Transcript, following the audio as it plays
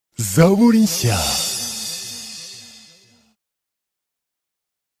ZABURI NSHYA.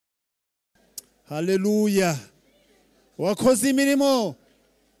 Haleluya. Wakoze imirimo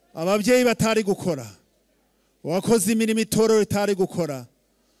ababyeyi batari gukora. Wakoze imirimo itorero ritari gukora.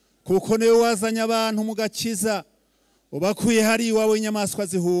 Kuko niwe wazanye abantu mu gakiza. Ubakuye hari iwawe inyamaswa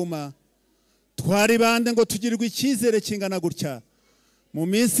zihuma. Twari bande ngo tugirirwe icyizere kingana gutya. Mu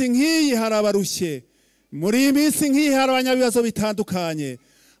minsi nk'iyi hari abarushye. Muri iyi minsi nk'iyi hari abanyabibazo bitandukanye.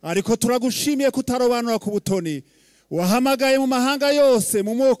 Ariko turagushimiye kutarobanura ku butoni. Wahamagaye mu mahanga yose,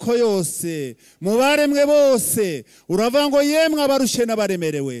 mu moko yose, mu baremwe bose. Uravuga ngo yemwe abarushye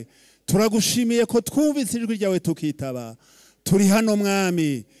n'abaremerewe. Turagushimiye ko twumvise ijwi ryawe tukitaba. Turi hano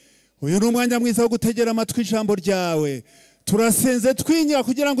mwami. Uyu ni umwanya mwiza wo gutegera amatwi ijambo ryawe. Turasenze twinyira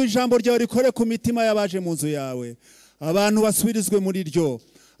kugira ngo ijambo ryawe rikore ku mitima y'abaje mu nzu yawe. Abantu basubirizwe muri ryo.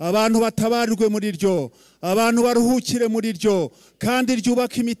 Abantu batabarirwe muri ryo. Abantu baruhukire muri ryo. Kandi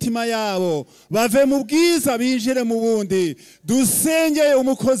ryubaka imitima yabo. Bave mu bwiza binjire mu bundi. Dusengeye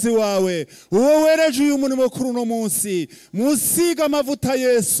umukozi wawe. Uwo wereje uyu murimo kuri uno munsi. Musiga amavuta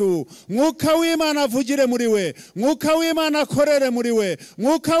Yesu. Mwuka w'Imana avugire muri we. Mwuka w'Imana akorere muri we.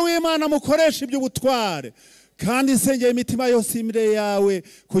 Mwuka w'Imana mukoresha iby'ubutware. Kandi nsengeye imitima yose imire yawe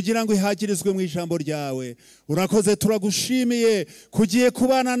kugira ngo ihagirizwe mu ijambo ryawe. Urakoze turagushimiye kugiye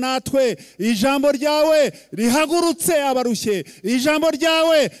kubana natwe. Ijambo ryawe rihagurutse abarushye. Ijambo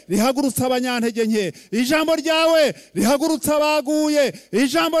ryawe rihagurutse abanyantege nke. Ijambo ryawe rihagurutse abaguye.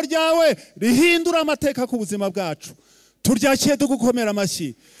 Ijambo ryawe rihindura amateka ku buzima bwacu. Turyakiye tugukomera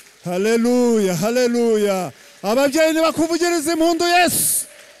amashyi. Haleluya, haleluya. Ababyeyi nibakuvugiriza impundu Yesu.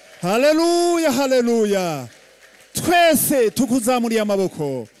 Haleluya, haleluya. Twese tukuzamuriye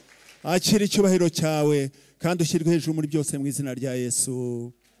amaboko. Akira icyubahiro cyawe kandi ushyirwe hejuru muri byose mu izina rya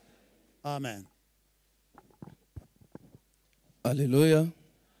Yesu. Amen. Haleluya.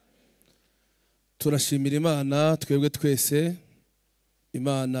 Turashimira Imana twebwe twese.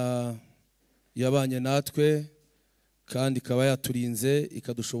 Imana yabanye natwe kandi ikaba yaturinze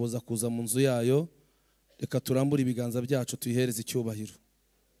ikadushoboza kuza mu nzu yayo. Reka turambure ibiganza byacu tuyihereze icyubahiro.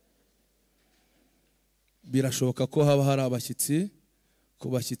 Birashoboka ko haba hari abashyitsi. Ku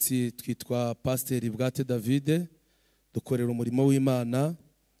bashyitsi twitwa Pasteur BWATE David, dukorera umurimo w'Imana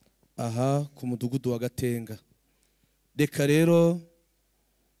aha ku mudugudu wa Gatenga. Reka rero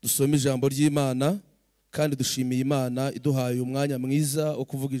dusome ijambo ry'Imana kandi dushimiye Imana iduhaye umwanya mwiza wo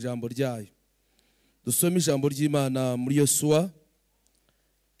kuvuga ijambo ryayo. Dusome ijambo ry'Imana muri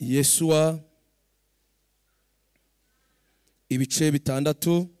Yesuwa ibice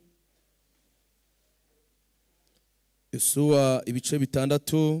bitandatu. Yesuwa ibice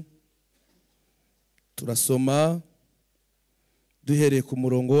bitandatu. Turasoma duhereye ku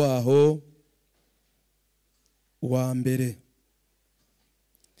murongo waho wa mbere.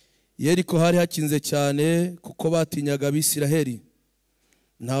 Yeriko hari hakinze cyane kuko batinyaga Abisiraheli.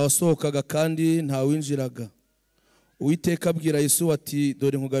 Nta wasohokaga kandi nta winjiraga. Uwiteka abwira Yesuwa ati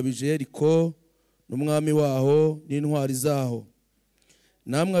dore nkugabije Yeriko n'umwami waho n'intwari zaho.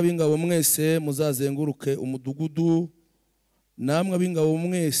 Namwe ab'ingabo mwese muzazenguruke umudugudu. Namwe ab'ingabo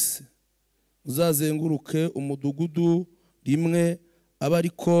mwese muzazenguruke umudugudu rimwe. Aba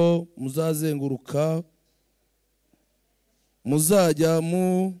ariko muzazenguruka muzajya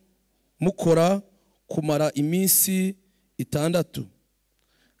mukora kumara iminsi 6.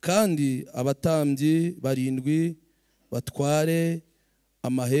 Kandi abatambyi 7 batware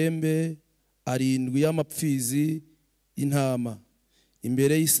amahembe 7 y'amapfizi y'intama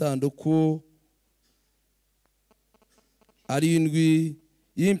imbere y'isanduku 7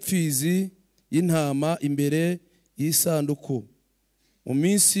 y'imfizi y'intama imbere y'isanduku.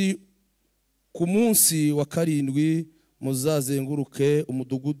 Ku munsi wa 7 muzazenguruke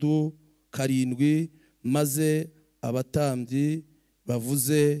umudugudu 7 maze abatambyi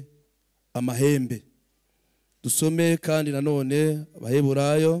bavuze amahembe. Dusome kandi nanone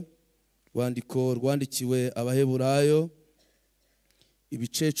Abaheburayo, rwandiko rwandikiwe Abaheburayo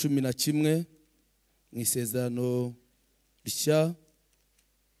ibice 11 mu isezerano rishya.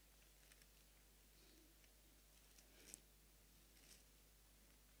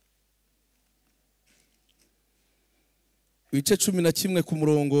 Ibice 11 ku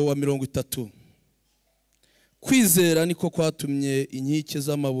murongo wa 30. Kwizera niko kwatumye inkike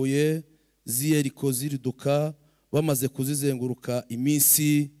z'amabuye z'Yeriko ziriduka bamaze kuzizenguruka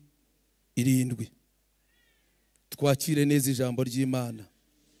iminsi 7. Twakire neza ijambo ry'Imana.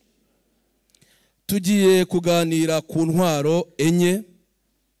 Tugiye kuganira ku ntwaro enye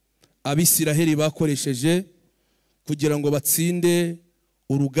Abisiraheli bakoresheje kugira ngo batsinde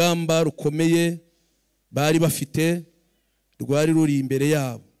urugamba rukomeye bari bafite rwari ruri imbere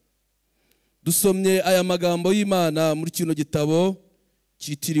yabo. dusomye aya magambo y'Imana muri kino gitabo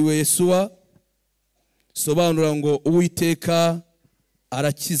cyitiriwe Yesuwa, sobanura ngo Uwiteka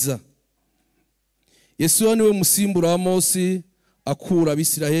arakiza. Yesuwa niwe musimbura wa Mose akura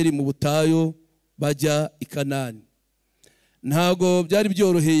Abisiraheli mu butayu bajya i Kanani. Ntago byari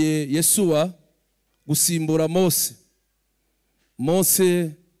byoroheye Yesuwa gusimbura Mose.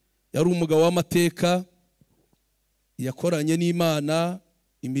 Mose yari umugabo w'amateka, yakoranye n'Imana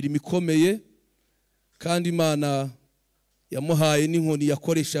imirimo ikomeye, kandi Imana yamuhaye n'inkoni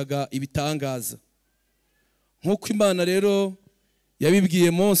yakoreshaga ibitangaza. Nk'uko Imana rero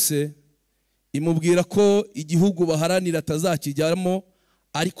yabibwiye Mose, imubwira ko igihugu baharanira atazakijyamo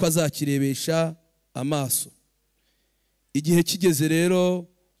ariko azakirebesha amaso. Igihe kigeze rero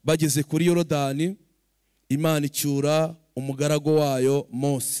bageze kuri Yorodani, Imana icyura umugaragu wayo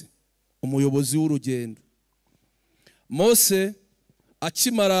Mose, umuyobozi w'urugendo. Mose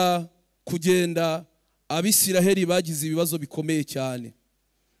akimara kugenda, Abisiraheli bagize ibibazo bikomeye cyane.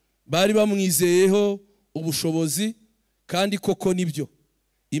 Bari bamwizeyeho ubushobozi, kandi koko nibyo,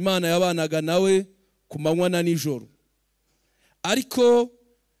 Imana yabanaga nawe ku manywa na nijoro. Ariko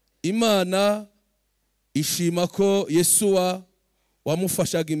Imana ishima ko Yesuwa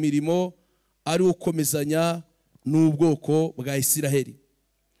wamufashaga imirimo ari ukomezanya n'ubwoko bwa Isiraheli.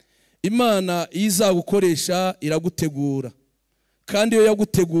 Imana izagukoresha iragutegura, kandi iyo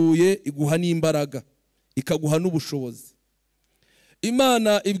yaguteguye iguha n'imbaraga, ikaguha n'ubushobozi.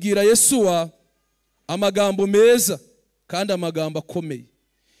 Imana ibwira Yesuwa amagambo meza kandi amagambo akomeye.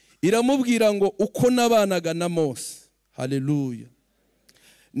 Iramubwira ngo uko nabanaga na Mose, haleluya,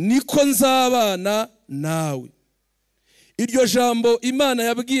 niko nzabana nawe. Iryo jambo Imana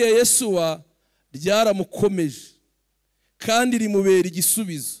yabwiye Yesuwa ryaramukomeje kandi rimubera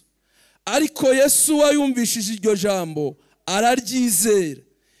igisubizo. Ariko Yesuwa yumvishije iryo jambo araryizera.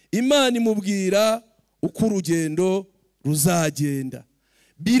 Imana imubwira uko urugendo ruzagenda.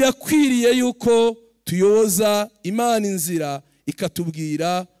 Birakwiriye yuko tuyoza Imana inzira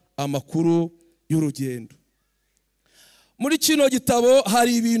ikatubwira amakuru y'urugendo. Muri kino gitabo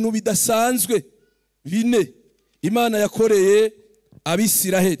hari ibintu bidasanzwe bine Imana yakoreye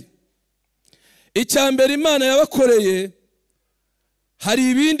Abisiraheli. Icyambere Imana yabakoreye,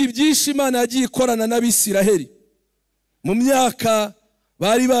 hari ibindi byinshi Imana yagiye ikorana n'Abisiraheli mu myaka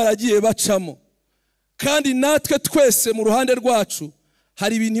bari baragiye bacamo, kandi natwe twese mu ruhande rwacu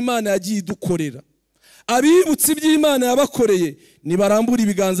hari ibintu Imana yagiye idukorera. Abibutsi by'Imana yabakoreye nibarambura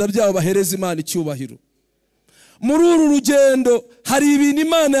ibiganza byabo bahereza Imana icyubahiro. Muri uru rugendo hari ibintu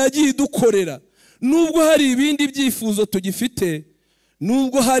Imana yagiye idukorera, nubwo hari ibindi byifuzo tugifite,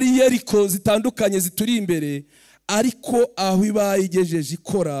 nubwo hari Yeriko zitandukanye zituri imbere, ariko aho ibaye igejeje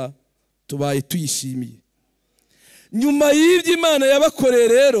ikora tubaye tuyishimiye. Nyuma y'ibyo Imana yabakoreye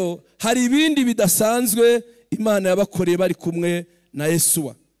rero, hari ibindi bidasanzwe Imana yabakoreye bari kumwe na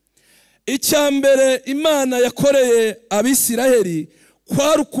Yesuwa. Icyambere Imana yakoreye Abisiraheli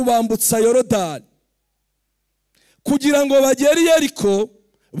kwari ukubambutsa Yorodani. Kugira ngo bagere Yeriko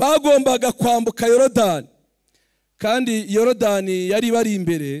bagombaga kwambuka Yorodani, kandi Yorodani yari bari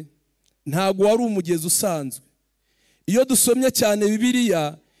imbere, ntago wari umugezi usanzwe. Iyo dusomye cyane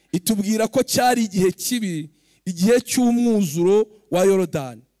Bibiliya itubwira ko cyari igihe kibi, igihe cy'umwuzuro wa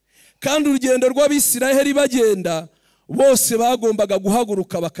Yorodani. Kandi urugendo rw'Abisiraheli bagenda bose bagombaga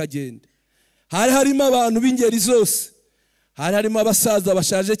guhaguruka bakagenda. Hari harimo abantu b'ingeri zose, hari harimo abasaza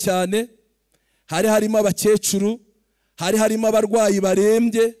bashaje cyane, hari harimo abakecuru, hari harimo abarwayi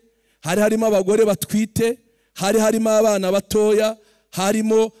barembye, hari harimo abagore batwite, hari harimo abana batoya,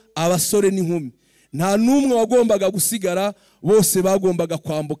 harimo abasore n'inkumi. Nta numwe wagombaga gusigara, bose bagombaga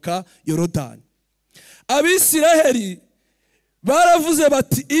kwambuka Yorodani. Abisiraheli baravuze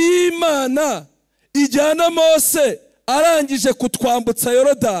bati Imana ijyana Mose arangije kutwambutsa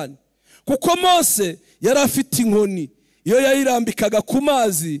Yorodani, kuko Mose yari afite inkoni. Iyo yayirambikaga ku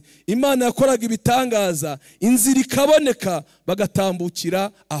mazi, Imana yakoraga ibitangaza, inzira ikaboneka,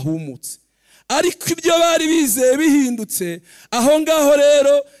 bagatambukira ahumutse. Ariko ibyo bari bizeye bihindutse, aho ngaho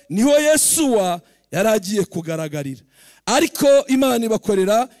rero niho Yesuwa yaragiye kugaragarira. Ariko Imana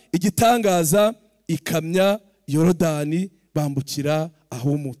ibakorera igitangaza, ikamya Yorodani, bambukira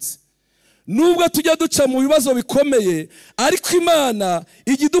ahumutse. Nubwo tujya duca mu bibazo bikomeye, ariko Imana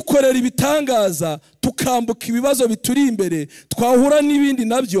ijya idukorera ibitangaza, tukambuka ibibazo bituri imbere, twahura n'ibindi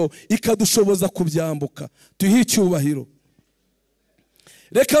nabyo ikadushoboza kubyambuka. Tuhe icyubahiro.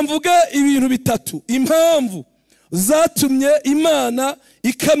 Reka mvuge ibintu bitatu impamvu zatumye Imana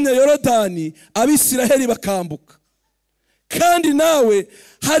ikamya Yorodani, Abisiraheli bakambuka. Kandi nawe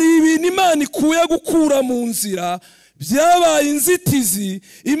hari ibintu Imana ikuye gukura mu nzira byabaye inzitizi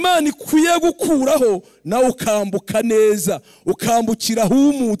Imana ikwiye gukuraho, nawe ukambuka neza, ukambukira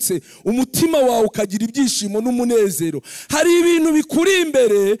ahumutse, umutima wawe ukagira ibyishimo n'umunezero. Hari ibintu bikuri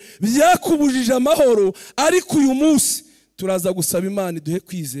imbere byakubujije amahoro, ariko uyu munsi turaza gusaba Imana iduhe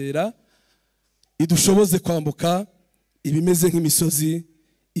kwizera, idushoboze kwambuka ibimeze nk'imisozi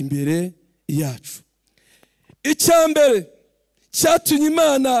imbere yacu. Icyambere cyatumye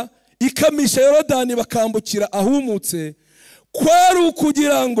Imana ikamisha Yorodani bakambukira ahumutse, kwari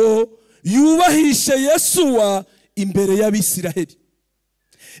ukugira ngo yubahishe Yesuwa imbere y'Abisiraheli.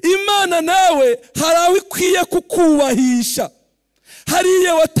 Imana nawe hari aho ikwiye kukubahisha,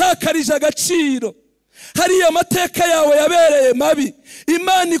 hariya watakarije agaciro, hariya amateka yawe yabereye mabi.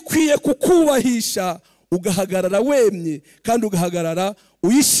 Imana ikwiye kukubahisha ugahagarara wemye kandi ugahagarara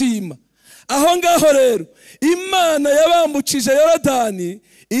uyishima. Aho ngaho rero Imana yabambukije Yorodani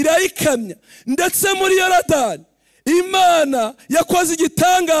irayikamya, ndetse muri Yorodani Imana yakoze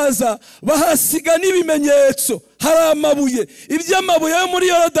igitangaza, bahasiga n'ibimenyetso. Hari amabuye, iby'amabuye yo muri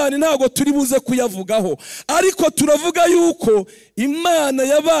Yorodani ntabwo turi buze kuyavugaho, ariko turavuga yuko Imana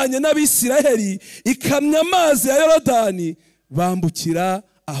yabanye n'Abisiraheli ikamya amazi ya Yorodani, bambukira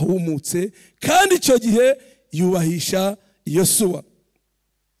ahumutse, kandi icyo gihe yubahisha Yosuwa.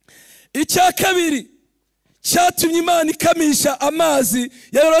 Icya kabiri cyatumye Imana ikamisha amazi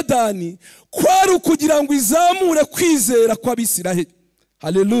ya Yorodani, kwari ukugira ngo izamure kwizera kw'Abisiraheli.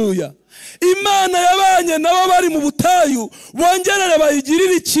 Haleluya! Imana yabanye nabo bari mu butayu, bongerere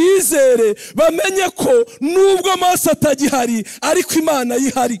bayigirire icyizere, bamenye ko nubwo Mose atagihari ariko Imana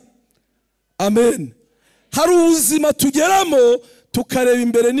yihari. Amen. Hari ubuzima tugeramo tukareba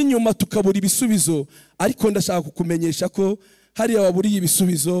imbere n'inyuma tukabura ibisubizo, ariko ndashaka kukumenyesha ko hariya waburiye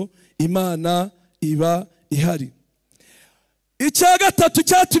ibisubizo Imana iba ihari. Icya gatatu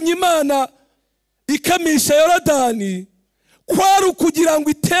cyatumye Imana ikamisha Yorodani, kwari ukugira ngo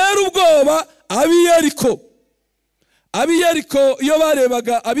itere ubwoba Abiyeriko. Abiyeriko iyo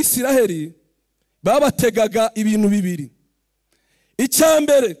barebaga Abisiraheli babategaga ibintu bibiri. Icya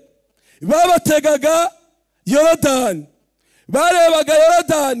mbere babategaga Yorodani, barebaga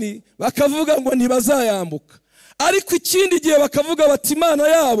Yorodani bakavuga ngo ntibazayambuka, ariko ikindi gihe bakavuga bati Imana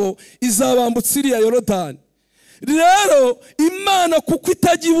yabo izabambutsa iriya Yorodani. Rero Imana kuko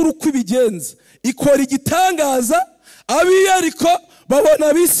itagira uko ibigenza, ikora igitangaza, Abiyeriko babona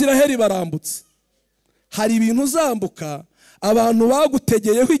Abisiraheli barambutse. Hari ibintu uzambuka abantu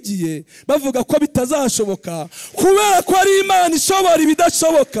bagutegeyeho igihe bavuga ko bitazashoboka, kubera ko ari Imana ishobora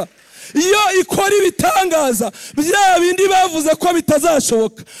ibidashoboka. Iyo ikora ibitangaza bya bindi bavuze ko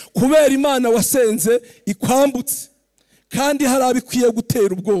bitazashoboka, kubera Imana wasenze ikwambutse. Kandi hari abikwiye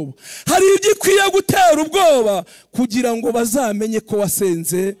gutera ubwoba, hari ibyo ikwiye gutera ubwoba kugira ngo bazamenye ko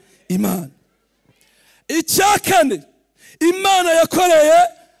wasenze Imana. Icya kane Imana yakoreye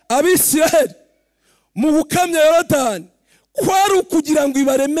Abisiraheli mu gukamya Yorodani, kwari ukugira ngo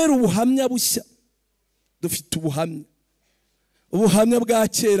ibaremere ubuhamya bushya. Dufite ubuhamya bwa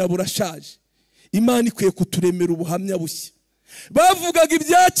kera burashaje, Imana ikwiye kuturemera ubuhamya bushya. Bavugaga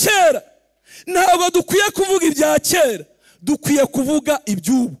ibya kera, ntabwo dukwiye kuvuga ibya kera, dukwiye kuvuga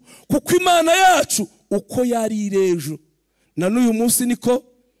iby'ubu, kuko Imana yacu uko yari irejo na n'uyu munsi niko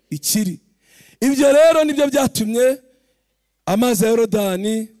ikiri. Ibyo rero nibyo byatumye amazi ya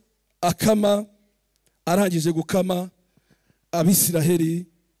Yorodani akama. Arangije gukama Abisiraheli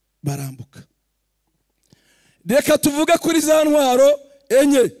barambuka. Reka tuvuga kuri za ntwaro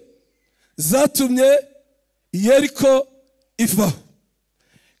enye zatumye Yeriko ivaho,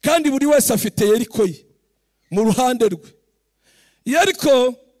 kandi buri wese afite Yeriko ye mu ruhande rwe.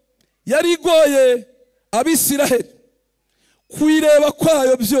 Yeriko yari igoye Abisiraheli kwireba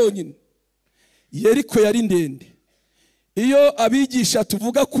kwayo byonyine. Yeriko yari ndende. Iyo abigisha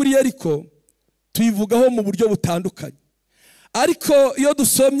tuvuga kuri Yeriko tuyivugaho mu buryo butandukanye, ariko iyo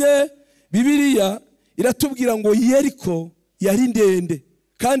dusomye Bibiliya iratubwira ngo Yeriko yari ndende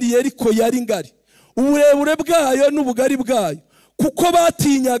kandi Yeriko yari ngari, uburebure bwayo n'ubugari bwayo, kuko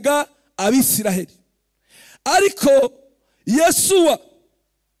batinyaga Abisiraheli. Ariko Yesuwa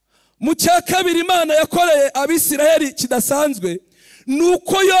mu cya kabiri Imana yakoreye Abisiraheli kidasanzwe,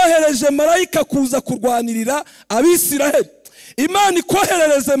 nuko yohereje marayika kuza kurwanirira Abisiraheli. Imana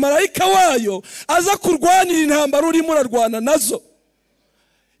ikoherereze marayika wayo aza kurwanira intambara urimo urarwana nazo.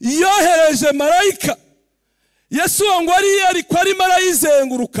 Yohereje marayika. Yesuwa ngo ari Yeriko arimo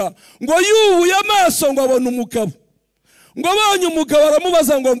arayizenguruka, ngo yubuye amaso ngo abone umugabo. Ngo abonye umugabo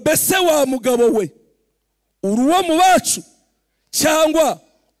aramubaza ngo mbese wa mugabo we, uri uwo mu bacu cyangwa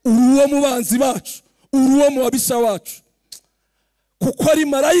uri uwo mu banzi bacu, uri uwo mu babisha wacu? Kuko ari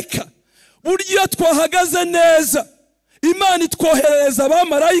marayika. Buryo twahagaze neza Imana itwoherereza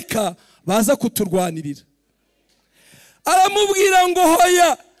abamarayika baza kuturwanirira. Aramubwira ngo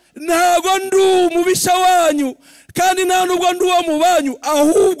hoya, ntago ndi umubisha wanyu kandi nta nubwo ndi uwo mu banyu,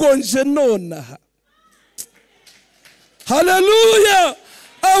 ahubwo nje nonaha. Haleluya!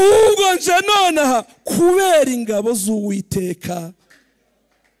 Ahubwo nje nonaha kubera ingabo z'Uwiteka.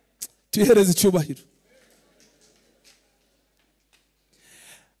 Tuhereze icyubahiro.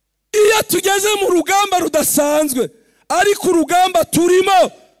 Iyo tugeze mu rugamba rudasanzwe, ariko urugamba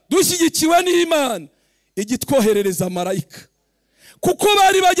turimo dushyigikiwe n'Imana, igitwoherereza marayika. Kuko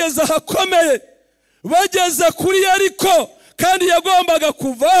bari bageze ahakomeye, bageze kuri Yeriko, kandi yagombaga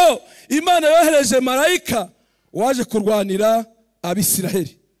kuvaho. Imana yohereje marayika waje kurwanira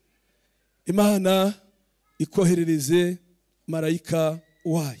Abisiraheli. Imana ikoherereze marayika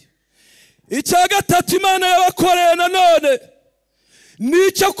wayo. Icya gatatu Imana yabakoreye nanone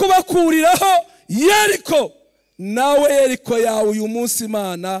nicyo kubakuriraho Yeriko. Nawe Yeriko yawe uyu munsi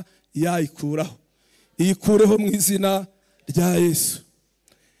Imana yayikuraho. Iyikureho mu izina rya Yesu.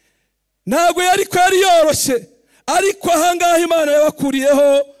 Ntabwo Yeriko yari yoroshye, ariko ahangaha Imana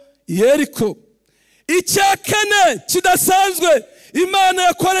yabakuriyeho Yeriko. Icya kane kidasanzwe Imana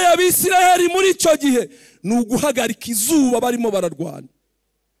yakoreye Abisiraheli muri icyo gihe ni uguhagarika izuba barimo bararwana.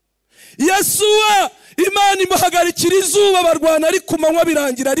 Yesuwa Imana imuhagarikira izuba barwana ari ku manywa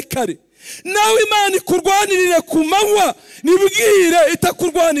birangira ari kare. Nawe Imana ikurwanirire ku manywa, nibwire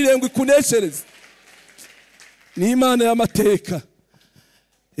itakurwanirire ngo ikuneshereze. Ni Imana y'amateka.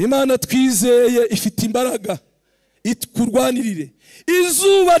 Imana twizeye ifite imbaraga ikurwanirire.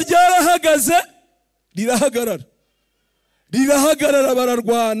 Izuba ryarahagaze rirahagarara. Rirahagarara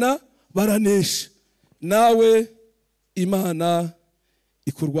bararwana baranesha. Nawe Imana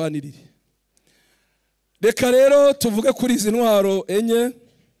ikurwanirire. Reka rero tuvuge kuri izi ntwaro enye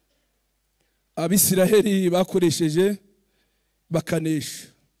Abisiraheli bakoresheje bakanesha.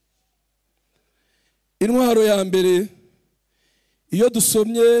 Intwaro ya mbere, iyo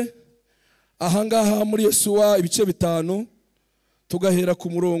dusomye ahangaha muri Yesuwa ibice 5, tugahera ku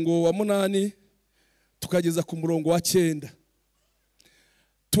murongo wa 8 tukageza ku murongo wa 9,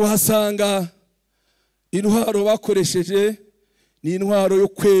 tuhasanga intwaro bakoresheje ni intwaro yo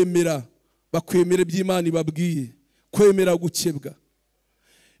kwemera. Bakwemera by'Imana ibabwiye, kwemera gukebwa.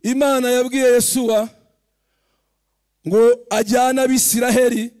 Imana yabwiye Yesuwa ngo ajyana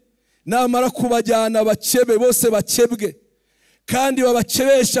Abisiraheli, namara kubajyana bakebe bose bakebwe, kandi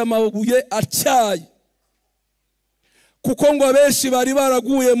babakebesha amabuye atyaye. Kuko ngo abenshi bari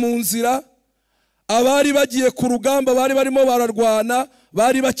baraguye mu nzira, abari bagiye ku rugamba bari barimo bararwana,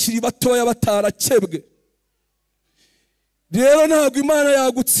 bari bakiri batoya batarakebwe. Rero ntabwo Imana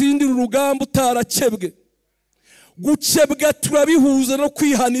yagutsindira urugamba utarakebwe. Gukebwa turabihuza no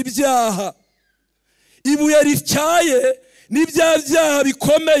kwihana ibyaha. Ibuye rityaye ni bya byaha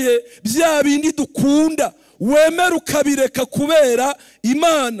bikomeye, bya bindi dukunda, wemera ukabireka kubera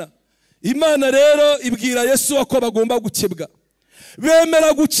Imana. Imana rero ibwira Yesuwa ko bagomba gukebwa.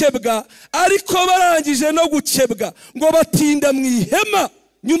 Bemera gukebwa, ariko barangije no gukebwa ngo batinda mu ihema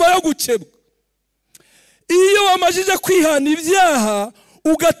nyuma yo gukebwa. Iyo wamajije kwihana ibyaha,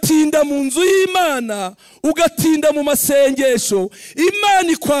 ugatinda mu nzu y'Imana, ugatinda mu masengesho,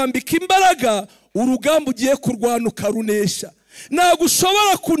 Imana ikwambika imbaraga, urugamba ugiye kurwana ukarunesha. Ntabwo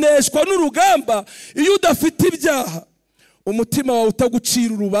ushobora kuneshwa n'urugamba iyo udafite ibyaha. Umutima wawe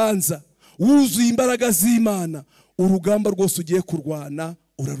utagucira urubanza, wuzuye imbaraga z'Imana, urugamba rwose ugiye kurwana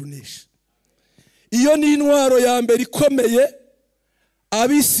urarunesha. Iyo ni intwaro ya mbere ikomeye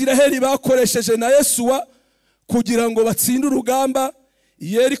Abisiraheli bakoresheje na Yesuwa kugira ngo batsinde urugamba.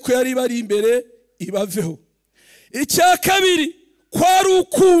 Yeriko yari bari imbere ibaveho. Icya kabiri kwari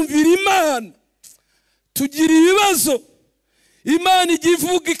ukumvira Imana. Tugira ibibazo, Imana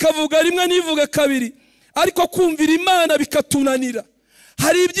igivuga ikavuga rimwe nivuga kabiri, ariko kumvira Imana bikatunanira.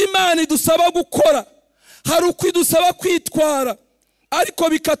 Hari ibyo Imana idusaba gukora, hari uko idusaba kwitwara, ariko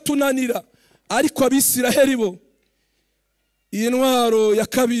bikatunanira. Ariko Abisiraheli bo, iyi ntwaro ya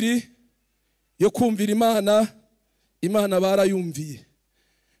kabiri yo kumvira Imana, Imana barayumviye.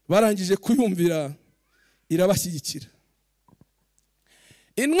 Barangije kuyumvira irabashyigikira.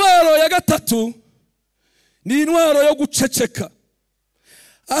 Intwaro ya gatatu ni intwaro yo guceceka.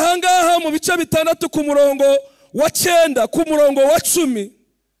 Ahangaha mu bice 6 ku murongo wa 9 ku murongo wa 10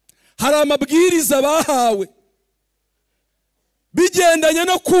 hari amabwiriza bahawe bigendanye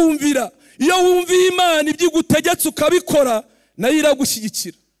no kumvira. Iyo wumviye Imana ibyigutegetse ukabikora, nayo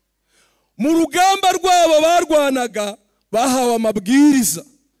iragushyigikira. Mu rugamba rwabo barwanaga bahawe amabwiriza.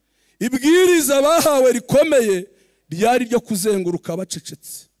 Ibwiriza bahawe rikomeye ryari ryo kuzenguruka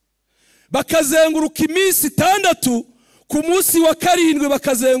bacecetse. Bakazenguruka iminsi 6 ku munsi wa karindwi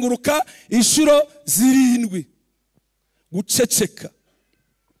bakazenguruka inshuro 7. Guceceka.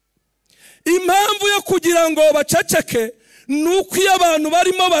 Impamvu yo kugira ngo baceceke nuko iyo abantu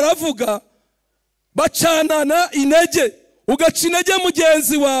barimo baravuga bacanana intege, ugaca intege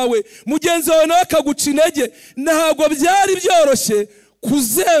mugenzi wawe nawe akaguca intege. Ntabwo byari byoroshye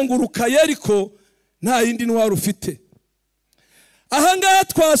kuzenguruka Yeriko nta yindi ntwaro ufite. Ahangaha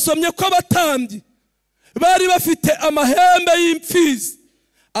twasomye ko abatambyi bari bafite amahembe y'imfizi.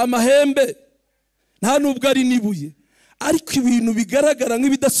 Amahembe nta nubwo ari nibuye, ariko ibintu bigaragara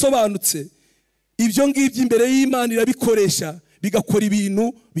nk'ibidasobanutse, ibyo ngibyo imbere y'Imana irabikoresha bigakora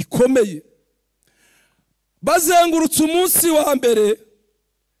ibintu bikomeye. Bazengurutse umunsi wa mbere,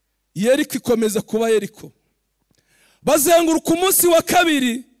 Yeriko ikomeza kuba Yeriko. Bazenguruka umunsi wa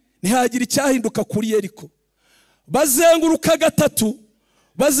kabiri, ntihagira icyahinduka kuri Yeriko. Bazenguruka gatatu,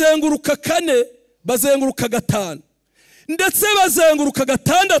 bazenguruka kane, bazenguruka gatanu, ndetse bazenguruka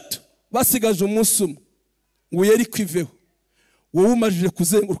gatandatu, basigaje umunsi umwe ngo Yeriko iveho. Wowe umajije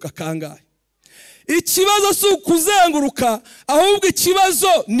kuzenguruka kangahe? Ikibazo si ukuzenguruka, ahubwo ikibazo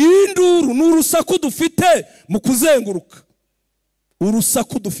ni induru, n'urusaku dufite mu kuzenguruka.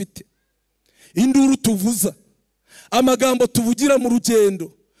 Urusaku dufite, induru tuvuza, amagambo tuvugira mu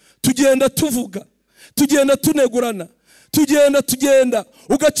rugendo, tugenda tuvuga, tugenda tunegurana, tugenda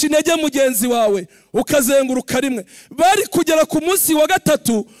ugaca intege mugenzi wawe, ukazenguruka rimwe. Bari kugera ku munsi wa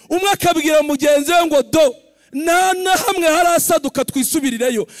gatatu, umwe akabwira mugenzi we ngo do na hamwe harasaduka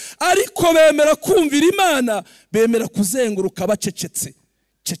twisubirireyo, ariko bemera kumvira Imana, bemera kuzenguruka bacecetse.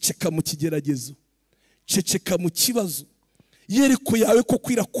 Ceceka mu kigeragezo, ceceka mu kibazo. Yeriko yawe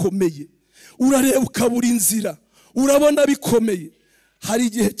koko irakomeye, urareba ukabura inzira, urabona bikomeye. Hari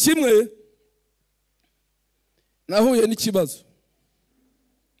igihe kimwe nahuye n'ikibazo,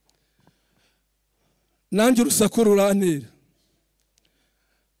 nanjye urusaku rurantera.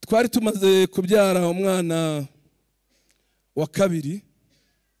 Twari tumaze kubyara umwana wa kabiri,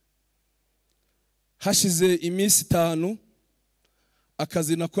 hashize iminsi 5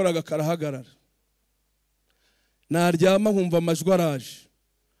 akazi nakoraga karahagarara. Naryama nkumva amajwi araje,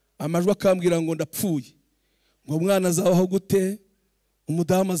 amajwi akambwira ngo ndapfuye, ngo umwana azabaho gute,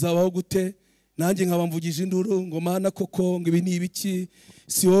 umudamu azabaho gute. Nanjye nkaba mvugije induru ngo Mana koko ngo ibi ni ibiki,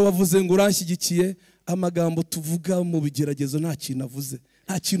 si wowe wavuze ngo uranshyigikiye. Amagambo tuvuga mu bigeragezo nta kintu avuze,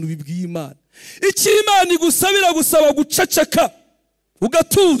 nta kintu bibwiye Imana. Imana igusabira gusaba guceceka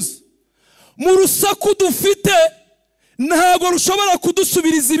ugatuza. Mu rusaku dufite ntago rushobora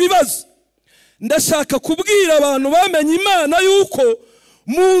kudusubiriza ibibazo. Ndashaka kubwira abantu bamenye Imana yuko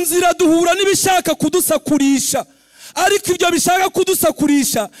mu nzira duhura n'ibishaka kudusakurisha, ariko ibyo bishaka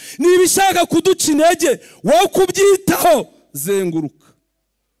kudusakurisha ni ibishaka kuduca intege. Wowe kubyitaho, zenguruka.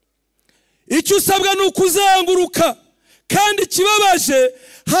 Icyo usabwa ni ukuzenguruka, kandi kibabaje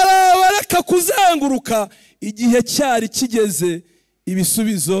hari abareka kuzenguruka igihe cyari kigeze,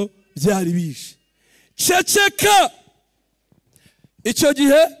 ibisubizo byari bije. Ceceka. Icyo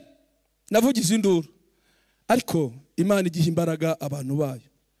gihe navugije induru, ariko Imana igiha imbaraga abantu bayo.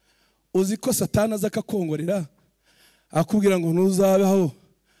 Uzi ko Satani aza akakongorera, akubwira ngo ntuzabeho,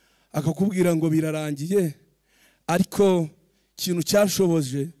 akakubwira ngo birarangiye, ariko ikintu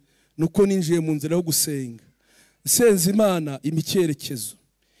cyashoboje nuko ninjiye mu nzira yo gusenga. Nsenze Imana imikerekezo,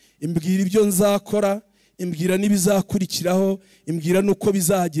 imbwira ibyo nzakora, imbwira n'ibizakurikiraho, imbwira nuko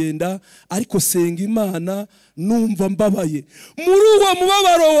bizagenda, ariko senga Imana numva mbabaye. Muri uwo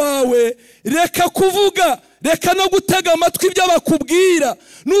mubabaro wawe reka kuvuga, reka no gutega amatwi ibyo bakubwira.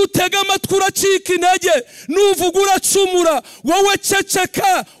 Nutega amatwi uracika intege, nuvuga uracumura. Wowe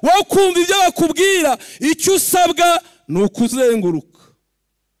ceceka, wowe kumva ibyo bakubwira. Icyo usabwa ni ukuzenguruka.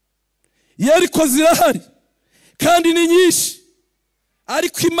 Yeriko zirahari kandi ni nyinshi,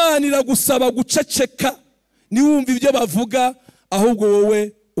 ariko Imana iragusaba guceceka, niwumva ibyo bavuga, ahubwo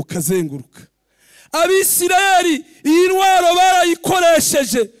wowe ukazenguruka. Abisirayeli iyi ntwaro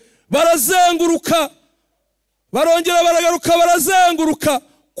barayikoresheje, barazenguruka, barongera baragaruka, barazenguruka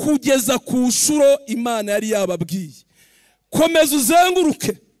kugeza ku nshuro Imana yari yababwiye. Komeza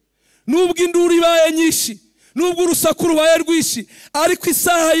uzenguruke, nubwo induru ibaye nyinshi, nubwo urusaku rubaye rwinshi, ariko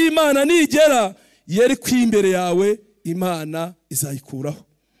isaha y'Imana nigera, Yeriko imbere yawe, Imana izayikuraho.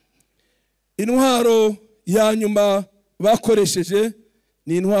 Intwaro ya nyuma bakoresheje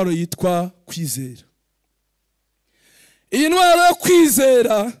ni intwaro yitwa kwizera. Iyi ntwaro yo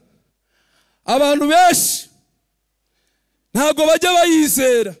kwizera abantu benshi ntago bajya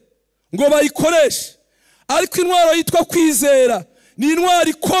bayizera ngo bayikoreshe, ariko intwaro yitwa kwizera ni intwaro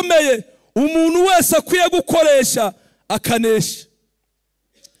ikomeye umuntu wese akwiye gukoresha akanesha.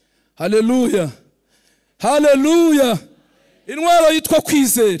 Haleluya, haleluya, intwaro yitwa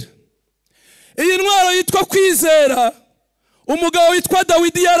kwizera. Iyi ntwaro yitwa kwizera umugabo witwa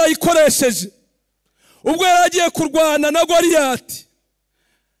Dawidi yarayikoresheje ubwo yaragiye kurwana na Goliyati.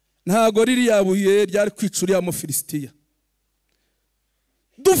 Ntago ririya buye ryari kwicura ya Mufilisitiya.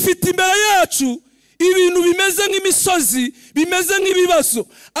 Dufite imbere yacu ibintu bimeze nk'imisozi, bimeze nk'ibibazo,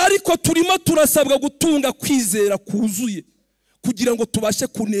 ariko turimo turasabwa gutunga kwizera kuzuye kugira ngo tubashe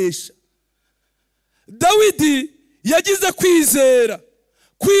kunesha. Dawidi yagize kwizera.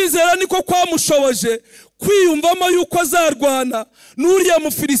 Kwizera niko kwamushoboje kwiyumvamo yuko azarwana n'uriya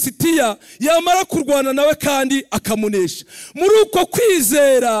Mufilisitiya, yamara kurwana nawe kandi akamunesha. Muri uko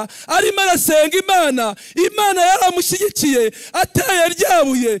kwizera arimo arasenga Imana, Imana yaramushyigikiye, ateye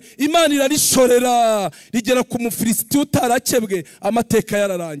ryabuye Imana irarishorera rigera ku Mufilisitiya utarakebwe, amateka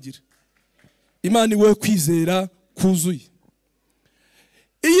yararangira. Imana iwe kwizera kuzuye.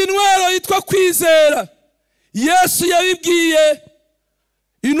 Iyi ntwaro yitwa kwizera Yesu yabibwiye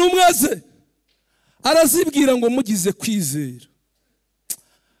intumwa ze, arazibwira ngo mugize kwizera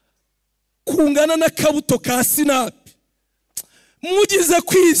kungana n'akabuto ka sinapi, mugize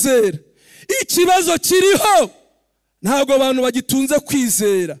kwizera. Ikibazo kiriho ntabwo abantu bagitunze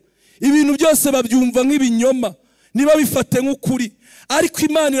kwizera, ibintu byose babyumva nk'ibinyoma, niba bifate nk'ukuri, ariko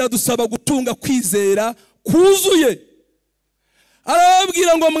Imana iradusaba gutunga kwizera kuzuye.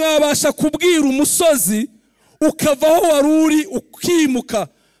 Arababwira ngo mwabasha kubwira umusozi ukavaho wari uri ukimuka,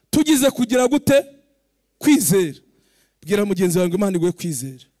 tugize kugira gute? Kwizera. Bwira mugenzi wawe ngo Imana iguhe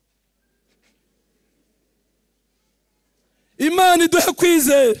kwizera. Imana iduhe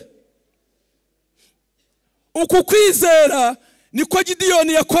kwizera. Uku kwizera niko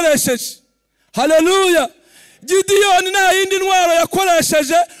Gideyoni yakoresheje. Haleluya. Gideyoni nta yindi ntwaro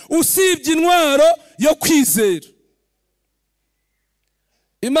yakoresheje usibye intwaro yo kwizera.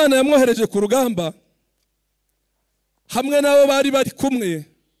 Imana yamwohereje ku rugamba hamwe nabo bari kumwe,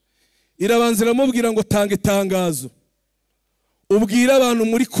 irabanza iramubwira ngo tanga itangazo, ubwira abantu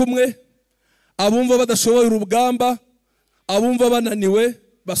muri kumwe, abumva badashoboye urugamba, abumva bananiwe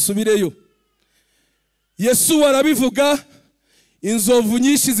basubireyo. Yesu arabivuga, inzovu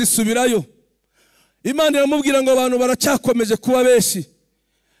nyinshi zisubirayo. Imana iramubwira ngo abantu baracyakomeje kuba benshi.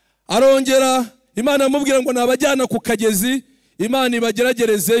 Arongera Imana iramubwira ngo nabajyana ku kagezi, Imana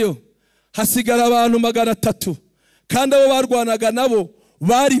ibageragerezeyo. Hasigara abantu 300, kandi abo barwanaga nabo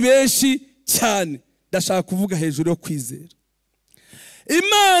bari benshi cyane. Ndashaka kuvuga hejuru yo kwizera.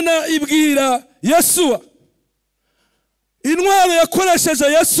 Imana ibwira Yesuwa, intwaro yakoresheje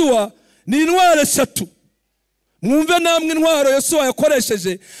Yesuwa ni intwaro 3. Mwumve namwe intwaro Yesuwa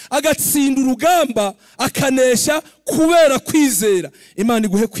yakoresheje agatsinda urugamba, akanesha kubera kwizera. Imana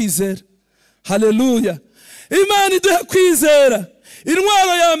iguhe kwizera. Haleluya. Imana iduhe kwizera.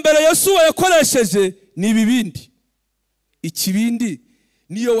 Intwaro ya mbere Yesuwa yakoresheje ni ibibindi. Ikibindi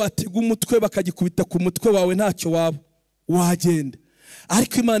niyo watega umutwe bakagikubita ku mutwe wawe ntacyo waba wagenda,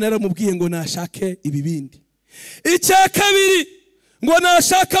 ariko Imana yaramubwiye ngo nashake ibibindi. Icya kabiri ngo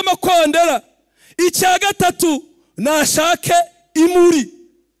nashake amakondera. Icya gatatu nashake imuri.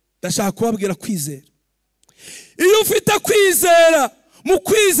 Ndashaka kubabwira kwizera. Iyo ufite kwizera, mu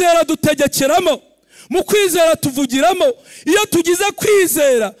kwizera dutegekeramo, mu kwizera tuvugiramo. Iyo tugize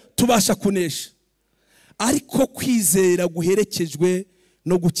kwizera tubasha kunesha. Ariko kwizera guherekejwe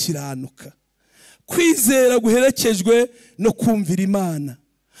no gukiranuka, kwizera guherekejwe no kumvira Imana,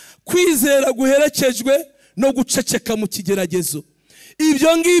 kwizera guherekejwe no guceceka mu kigeragezo,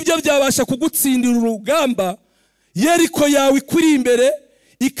 ibyo ngibyo byabasha kugutsindira urugamba. Yeriko yawe ikuri imbere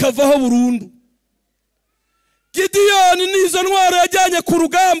ikavaho burundu. Gideyoni nizo ntwaro yajyanye ku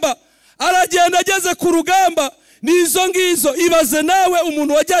rugamba, aragenda ageze ku rugamba nizo ngizo. Ibaze nawe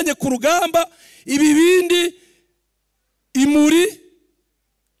umuntu wajyanye ku rugamba ibibindi, imuri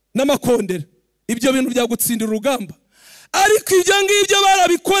n'amakondera, ibyo bintu byagutsindira urugamba. Ariko ibyo ngibyo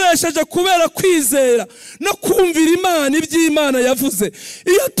barabikoresheje kubera kwizera no kumvira Imana iby'Imana yavuze.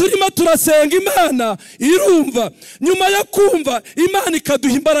 Iyo turimo turasenga Imana irumva, nyuma yo kumva Imana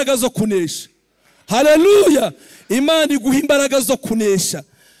ikaduha imbaraga zo kunesha. Haleluya. Imana iguha imbaraga zo kunesha.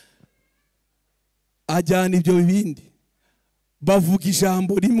 Ajyana ibyo bibindi, bavuga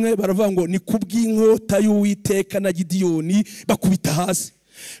ijambo rimwe, baravuga ngo ni kubw'inkota y'Uwiteka na Gideyoni bakubita hasi.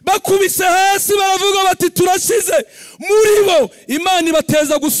 Bakubise hasi baravuga bati turashize. Muri bo Imana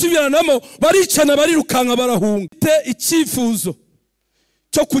ibateza gusubiranamo, baricana barirukanka barahunga. Icyifuzo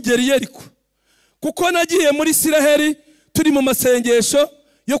cyo kugera i Yeriko, kuko nagiye muri Isiraheli turi mu masengesho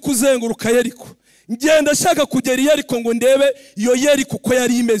yo kuzenguruka Yeriko. Ngenda shaka kugera i Yeriko ngo ndebe iyo Yeriko uko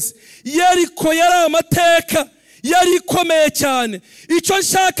yari imeze. Yeriko yari amateka yari ikomeye cyane. Icyo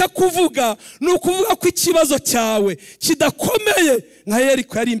nshaka kuvuga ni ukuvuga ko ikibazo cyawe kidakomeye nka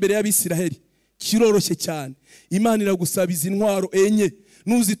Yeriko yari imbere y'Abisiraheli, kiroroshye cyane. Imana iragusaba izi ntwaro enye,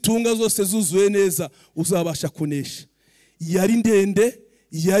 nuzitunga zose zuzuye neza uzabasha kunesha. Yari ndende,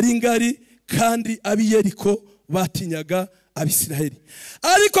 yari ngari, kandi ab'i Yeriko batinyaga Abisiraheli.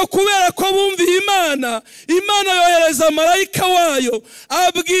 Ariko kubera ko bumviye Imana, Imana yohereza marayika wayo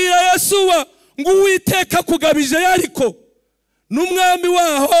abwira Yesuwa ngo Uwiteka kugabije Yeriko n'umwami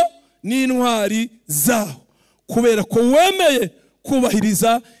waho n'intwari zaho, kubera ko wemeye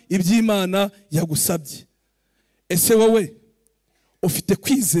kubahiriza iby'Imana yagusabye. Ese wowe ufite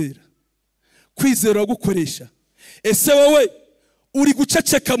kwizera? Kwizera gukoresha? Ese wowe uri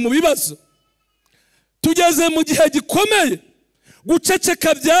guceceka mu bibazo? Tugeze mu gihe gikomeye,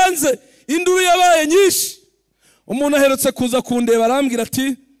 guceceka byanze, induru yabaye nyinshi. Umuntu aherutse kuza kundeba arambwira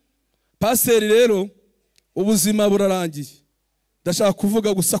ati, Pasteur rero ubuzima burarangiye, ndashaka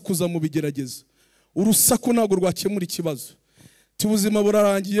kuvuga gusakuza mu bigeragezo. Urusaku ntabwo rwakemura ikibazo. Ubuzima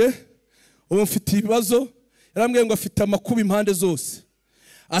burarangiye, ubu mfite ibibazo. Yarambwiye ngo afite amakuba impande zose.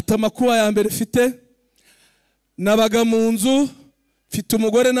 Ati amakuba ya mbere mfite, nabaga mu nzu, mfite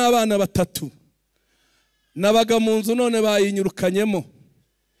umugore n'abana 3. Nabaga mu nzu none bayinyurukanyemo.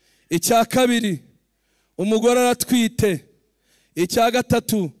 Icya kabiri, umugore aratwite. Icya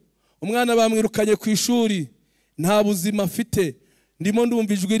gatatu, umwana bamwirukanye ku ishuri, nta buzima afite. Ndimo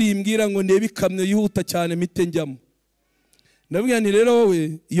ndumva ijwi rimbwira ngo ndebe ikamyo yihuta cyane mite njyamo. Ndabwira nti rero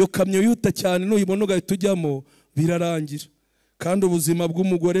wowe iyo kamyo yihuta cyane nuyibona ugahita ujyamo birarangira, kandi ubuzima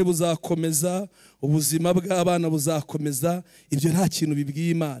bw'umugore buzakomeza, ubuzima bw'abana buzakomeza. Ibyo nta kintu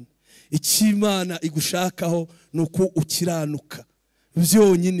bibwiye Imana. Ikimana igushakaho nuko ukiranuka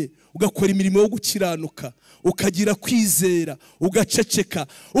byonyine, ugakora imirimo yo gukiranuka, ukagira kwizera, ugaceceka,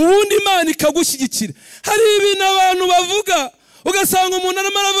 ubundi Imana ikagushyigikira. Hari ibintu abantu bavuga ugasanga umuntu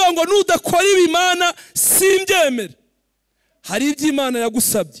arimo aravuga ngo nudakora ibi Imana simbyemera. Hari iby'Imana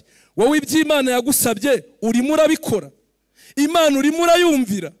yagusabye, wowe iby'Imana yagusabye urimo urabikora. Imana urimo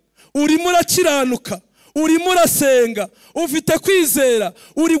urayumvira, urimo urakiranuka, urimo urasenga, ufite kwizera,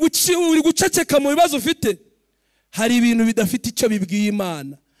 uri guceceka mu bibazo ufite. Hari ibintu bidafite icyo bibwiye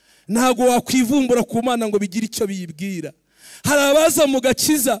Imana, ntago wakwivumbura ku Mana ngo bigire icyo biyibwira. Hari abaza mu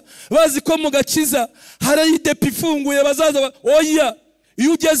gakiza bazi ko mu gakiza hari idepi ifunguye bazaza. Oya,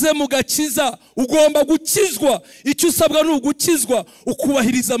 iyo ugeze mu gakiza ugomba gukizwa. Icyo usabwa ni ugukizwa,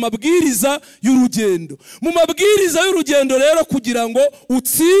 ukubahiriza amabwiriza y'urugendo. Mu mabwiriza y'urugendo rero kugira ngo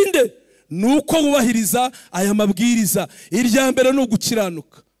utsinde nuko wubahiriza aya mabwiriza. Irya mbere ni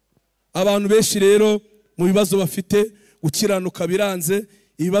ugukiranuka. Abantu benshi rero mu bibazo bafite, gukiranuka biranze,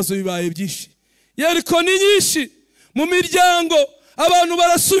 ibibazo bibaye byinshi. Yeriko ni nyinshi mu miryango, abantu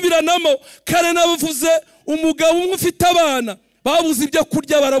barasubiranamo. Kare navuze umugabo umwe ufite abana, babuze ibyo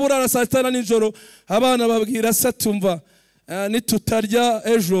kurya, baraburara saa 6 nijoro. Abana babwira se tumva, nitutarya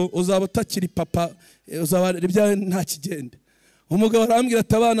ejo uzaba utakiri papa, uzaba ibya nta kigende. Umugabo arambwira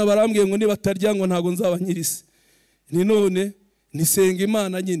ati abana barambwiye ngo nibatarya ngo ntago nzaba nyirisi. Ni none nisenga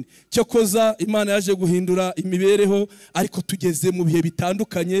Imana nyine. Cyokoza Imana yaje guhindura imibereho, ariko tugeze mu bihe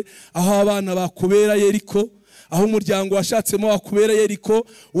bitandukanye aho abana bakubera Yeriko, aho umuryango washatsemo wakubera Yeriko,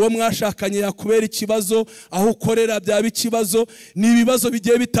 uwo mwashakanye yakubera ikibazo, aho ukorera byaba ikibazo. Ni ibibazo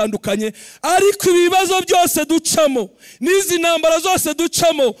bigiye bitandukanye, ariko ibibazo byose ducamo, n'izi ntambara zose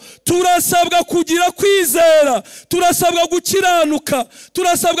ducamo, turasabwa kugira kwizera, turasabwa gukiranuka,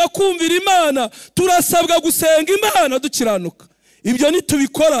 turasabwa kumvira Imana, turasabwa gusenga Imana dukiranuka. Ibyo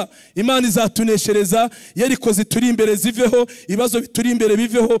nitubikora Imana izatuneshereza. Yeriko zituri imbere ziveho, ibibazo bituri imbere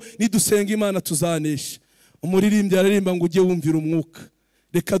biveho. Nidusenga Imana tuzanesha. Umuririmbyi aririmba ngo ujye wumvira umwuka.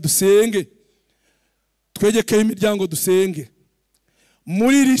 Reka dusenge, twegekeye imiryango dusenge.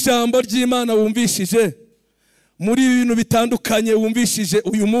 Muri iri jambo ry'Imana wumvishije, muri ibintu bitandukanye wumvishije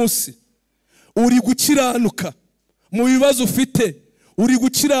uyu munsi, uri gukiranuka mu bibazo ufite, uri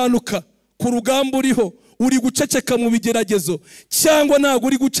gukiranuka ku rugamba uriho, uri guceceka mu bigeragezo, cyangwa ntabwo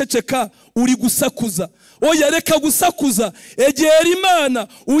uri guceceka uri gusakuza. Oya, reka gusakuza, egera Imana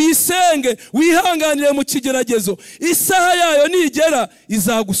uyisenge, wihanganire mu kigeragezo. Isaha yayo nigera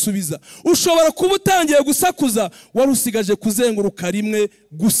izagusubiza. Ushobora kuba utangiye gusakuza wari usigaje kuzenguruka rimwe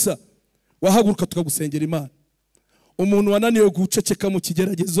gusa. Wahaguruka tukagusengera Imana. Umuntu wananiwe guceceka mu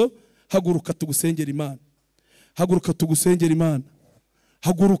kigeragezo, haguruka tugusengera Imana. Haguruka tugusengera Imana.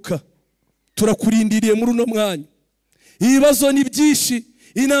 Haguruka, turakurindiriye muri uno mwanya. Ibibazo ni byinshi,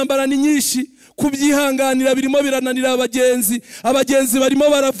 intambara ni nyinshi, kubyihanganira birimo birananira abagenzi barimo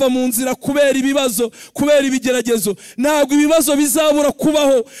barava mu nzira kubera ibibazo, kubera ibigeragezo. Ntabwo ibibazo bizabura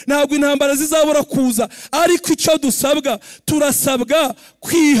kubaho, ntabwo intambara zizabura kuza, ariko icyo dusabwa, turasabwa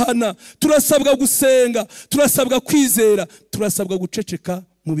kwihana, turasabwa gusenga, turasabwa kwizera, turasabwa guceceka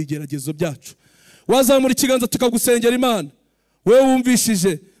mu bigeragezo byacu. Wazamura ikiganza tukagusengera Imana. Wewe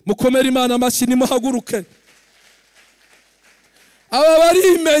wumvishije, mukomere Imana amashyi, nimuhaguruke. Aba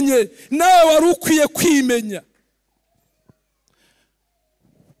barimenye, nawe wari ukwiye kwimenya.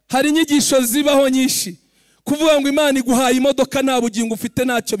 Hari inyigisho zibaho nyinshi kuvuga ngo Imana iguhaye imodoka nta bugingo ufite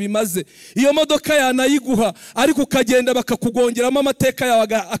ntacyo bimaze. Iyo modoka yanayiguha ariko ukagenda bakakugongeramo amateka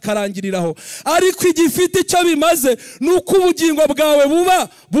yawe akarangiriraho. Ariko igifite icyo bimaze nuko ubugingo bwawe buba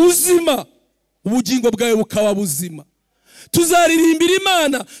buzima, ubugingo bwawe bukaba buzima. Tuzaririmbira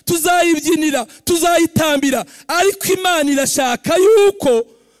Imana, tuzayibyinira, tuzayitambira, ariko Imana irashaka yuko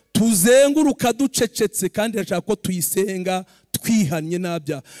tuzenguruka ducecetse, kandi irashaka ko tuyisenga twihanye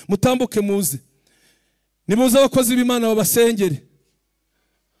nabya. Mutambuke muze, nimuze abakozi b'Imana babasengere.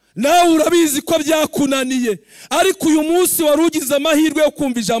 Nawe urabizi ko byakunaniye, ariko uyu munsi wari ugize amahirwe yo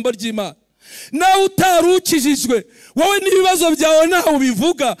kumva ijambo ry'Imana. Nawe utarukijijwe, wowe n'ibibazo byawe ntawe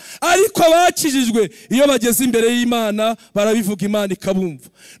ubivuga, ariko abakijijwe iyo bageze imbere y'Imana barabivuga, Imana ikabumva.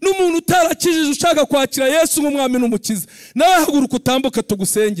 N'umuntu utarakijije ushaka kwakira Yesu nk'umwami n'umukiza, nawe haguruka utambuke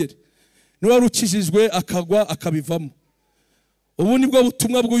tugusengere. Niba warukijijwe akagwa akabivamo. Ubu nibwo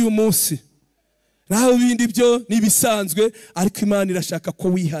butumwa bw'uyu munsi. Naho ibindi byo nibisanzwe, ariko Imana irashaka ko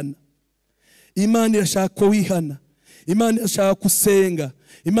wihana. Imana irashaka ko wihana. Imana irashaka kusenga.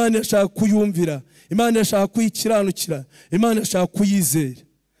 Imana irashaka kuyumvira. Imana irashaka kuyikiranukira. Imana irashaka kuyizera.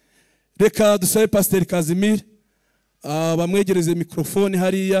 Reka dusabe Pasteur Kazimir bamwegereze mikrofone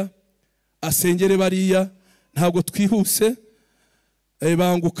hariya asengere bariya. Ntabwo twihuse,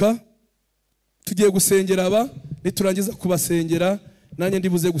 banguka tugiye gusengera aba. Niturangiza kubasengera nanjye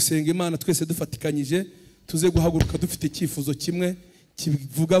ndibuze gusenga Imana twese dufatikanyije, tuze guhaguruka dufite icyifuzo kimwe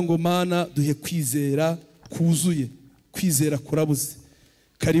kivuga ngo Mana duhe kwizera kuzuye, kwizera kurabuze.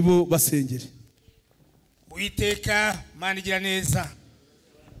 Karibu basengere. Uwiteka Mana igira neza,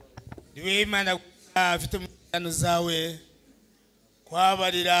 niwe Imana afite mu zawe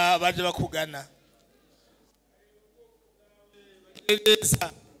kwabarira abaje bakugana.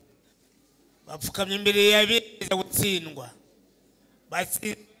 Bapfukamye imbere y'abeza gutsindwa,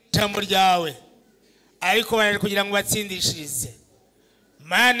 batsindisha ryawe, ariko barari kugira ngo batsindishirize.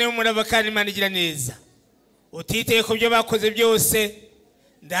 Mana y'umurava kandi Imana igira neza, utiteye ku byo bakoze byose,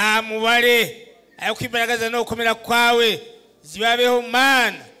 nta mubare, ariko imbaraga no gukomera kwawe zibabeho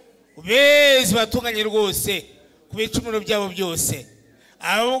Mana, ubeze batunganye rwose ku bicumuro byabo byose,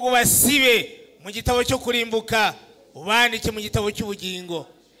 ahubwo basibe mu gitabo cyo kurimbuka, ubandike mu gitabo cy'ubugingo.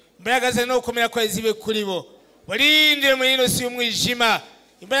 Imbaraga no gukomera kwawe zibe kuri bo, barindire muri ino si y'umwijima.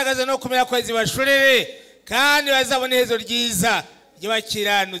 Imbaraga no gukomera kwawe zibashorere, kandi bazabone iherezo ryiza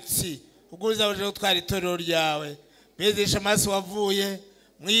ry'abakiranutsi, ubwo uzabaje gutwara itorero ryawe. Bezesha amaso wavuye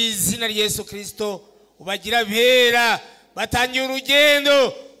mu izina rya Yesu Kristo, ubagira bera, batangiye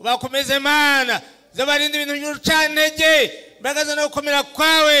urugendo, ubakomeze Mana, zabarinde ibintu by'urucantege. Imbaraga no gukomera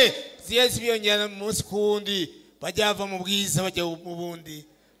kwawe ziyeze biyongera munsi kundi, bajyava mu bwiza bajya mu bundi.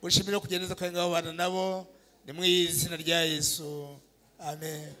 Ushimire kugeneza kwa ngaho bana nabo, ni mu izina rya Yesu,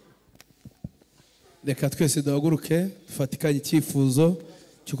 amen. Reka twese duhaguruke dufatikanye icyifuzo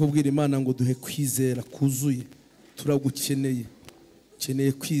cyo kubwira Imana ngo duhe kwizera kuzuye. Turagukeneye,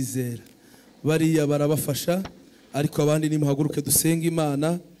 ukeneye kwizera. Bariya barabafasha, ariko abandi nimuhaguruke dusenga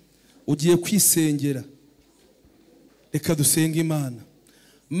Imana. Ugiye kwisengera, reka dusenga Imana.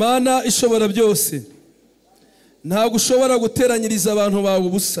 Mana ishobora byose, ntabwo ushobora guteranyiriza abantu bawe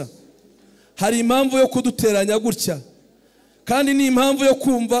ubusa. Hari impamvu yo kuduteranya gutya, kandi ni impamvu yo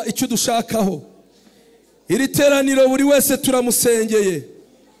kumva icyo dushakaho. Iri teraniro buri wese turamusengeye,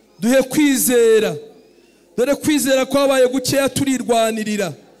 duhe kwizera. Dore kwizera kwabaye gukeya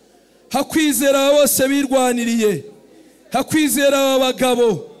turirwanirira. Hakwizera bose birwaniriye, hakwizera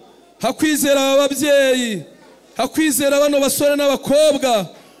abagabo, hakwizera ababyeyi, hakwizera bano basore n'abakobwa.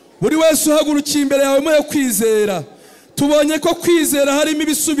 Buri wese uhagurukiye imbere yawe mu kwizera. Tubonye ko kwizera harimo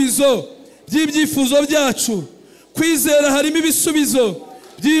ibisubizo by'ibyifuzo byacu. Kwizera harimo ibisubizo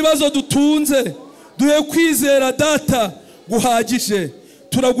by'ibibazo dutunze. Duhe kwizera data guhagije.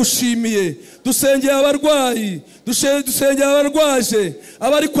 Turagushimiye. Dusengeye abarwayi, dusengeye abarwaje,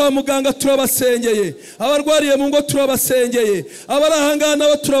 abari kwa muganga turabasengeye, abarwariye mu ngo turabasengeye, abarahangana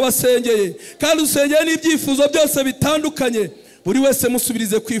nabo turabasengeye, kandi dusengeye n'ibyifuzo byose bitandukanye buri wese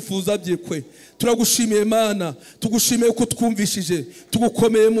musubirize kwifuza bye kwe. Turagushimiye Mana, tugushimiye ko twumvishije,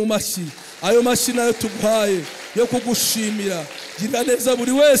 tugukomeye mu mashyi. Ayo mashyi nayo tuguhaye yo kugushimira. Gira neza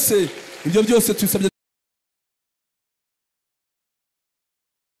buri wese, ibyo byose tubisabye